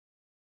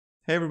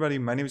Hey everybody,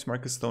 my name is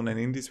Marcus Stone, and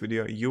in this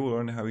video you will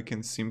learn how you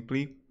can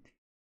simply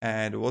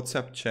add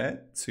WhatsApp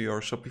chat to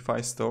your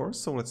Shopify store.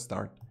 So let's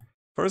start.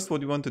 First,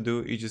 what you want to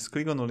do is just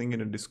click on the link in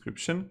the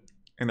description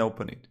and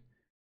open it.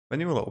 When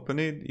you will open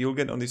it, you'll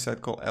get on this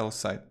site called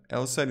L-Site.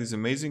 L-Site is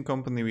an amazing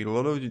company with a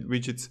lot of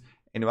widgets,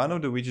 and one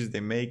of the widgets they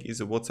make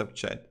is a WhatsApp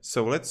chat.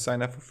 So let's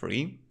sign up for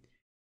free.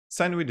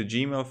 Sign with the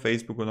Gmail,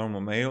 Facebook or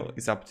normal mail,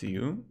 it's up to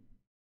you.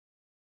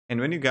 And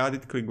when you got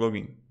it, click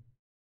login.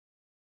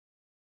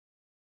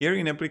 Here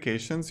in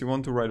applications, you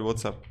want to write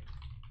WhatsApp.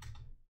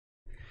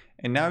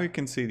 And now you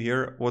can see it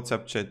here,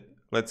 WhatsApp chat.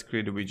 Let's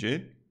create a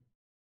widget.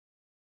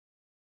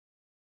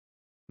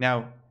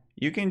 Now,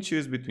 you can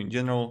choose between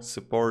general,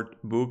 support,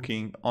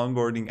 booking,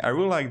 onboarding. I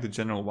really like the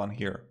general one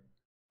here.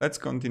 Let's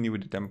continue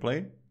with the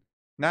template.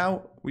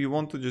 Now, we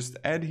want to just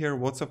add here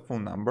WhatsApp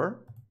phone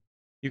number.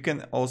 You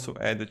can also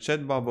add a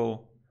chat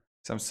bubble,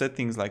 some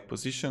settings like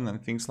position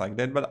and things like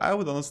that, but I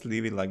would honestly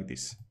leave it like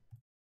this.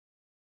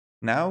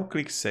 Now,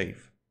 click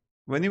Save.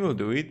 When you will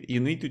do it, you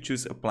need to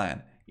choose a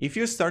plan. If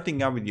you're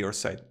starting out with your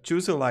site,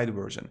 choose a light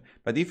version.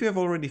 But if you have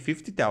already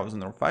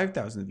 50,000 or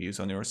 5,000 views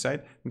on your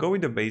site, go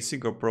with the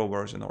basic or pro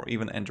version or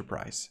even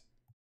enterprise.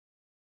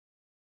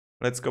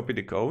 Let's copy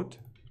the code.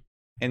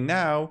 And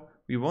now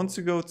we want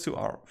to go to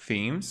our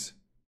themes,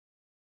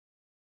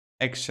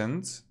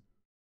 actions.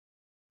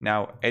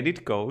 Now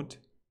edit code.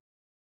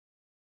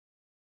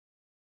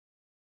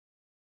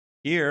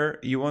 Here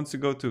you want to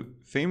go to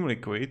theme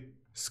liquid,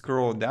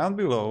 scroll down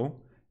below,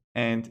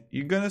 and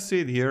you're gonna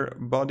see it here,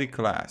 body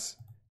class,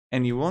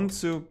 and you want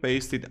to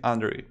paste it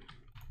under it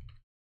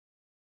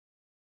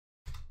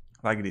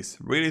like this.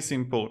 Really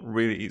simple,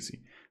 really easy.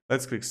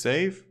 Let's click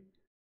save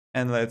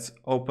and let's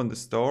open the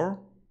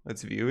store.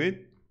 Let's view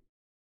it.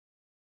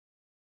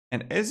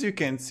 And as you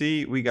can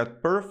see, we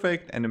got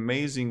perfect and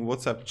amazing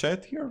WhatsApp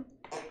chat here,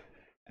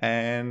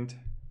 and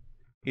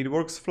it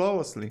works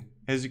flawlessly.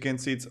 As you can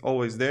see, it's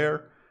always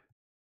there.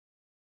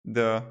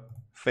 The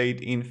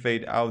fade in,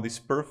 fade out is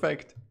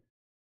perfect.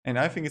 And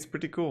I think it's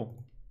pretty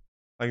cool.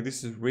 Like,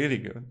 this is really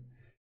good.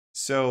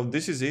 So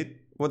this is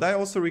it. What I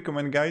also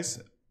recommend, guys,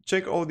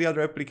 check all the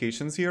other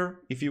applications here.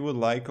 If you would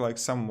like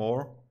some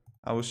more,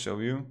 I will show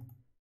you.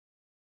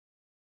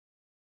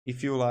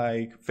 If you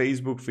like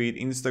Facebook feed,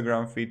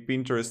 Instagram feed,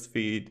 Pinterest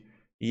feed,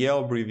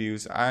 Yelp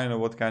reviews, I don't know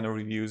what kind of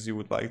reviews you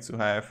would like to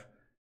have.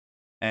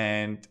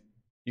 And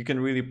you can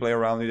really play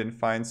around it and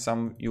find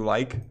some you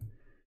like.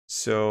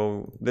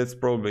 So that's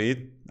probably it.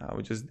 I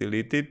will just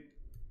delete it.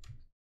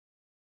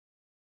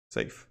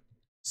 Save.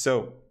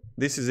 So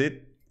this is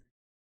it.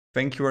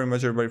 Thank you very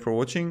much everybody for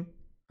watching.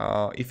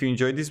 If you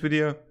enjoyed this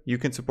video, you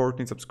can support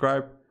me and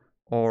subscribe,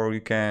 or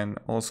you can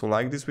also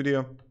like this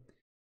video.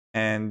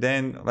 And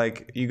then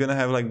you're gonna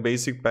have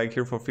basic pack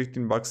here for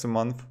 15 bucks a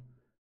month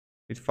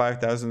with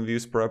 5,000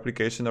 views per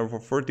application, or for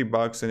 40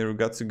 bucks and you're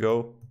good to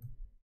go.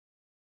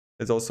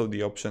 That's also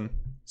the option.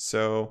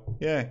 So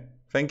yeah,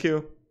 thank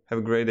you. Have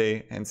a great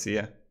day and see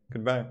ya.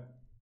 Goodbye.